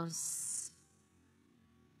House.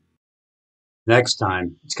 Next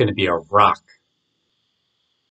time, it's going to be a rock.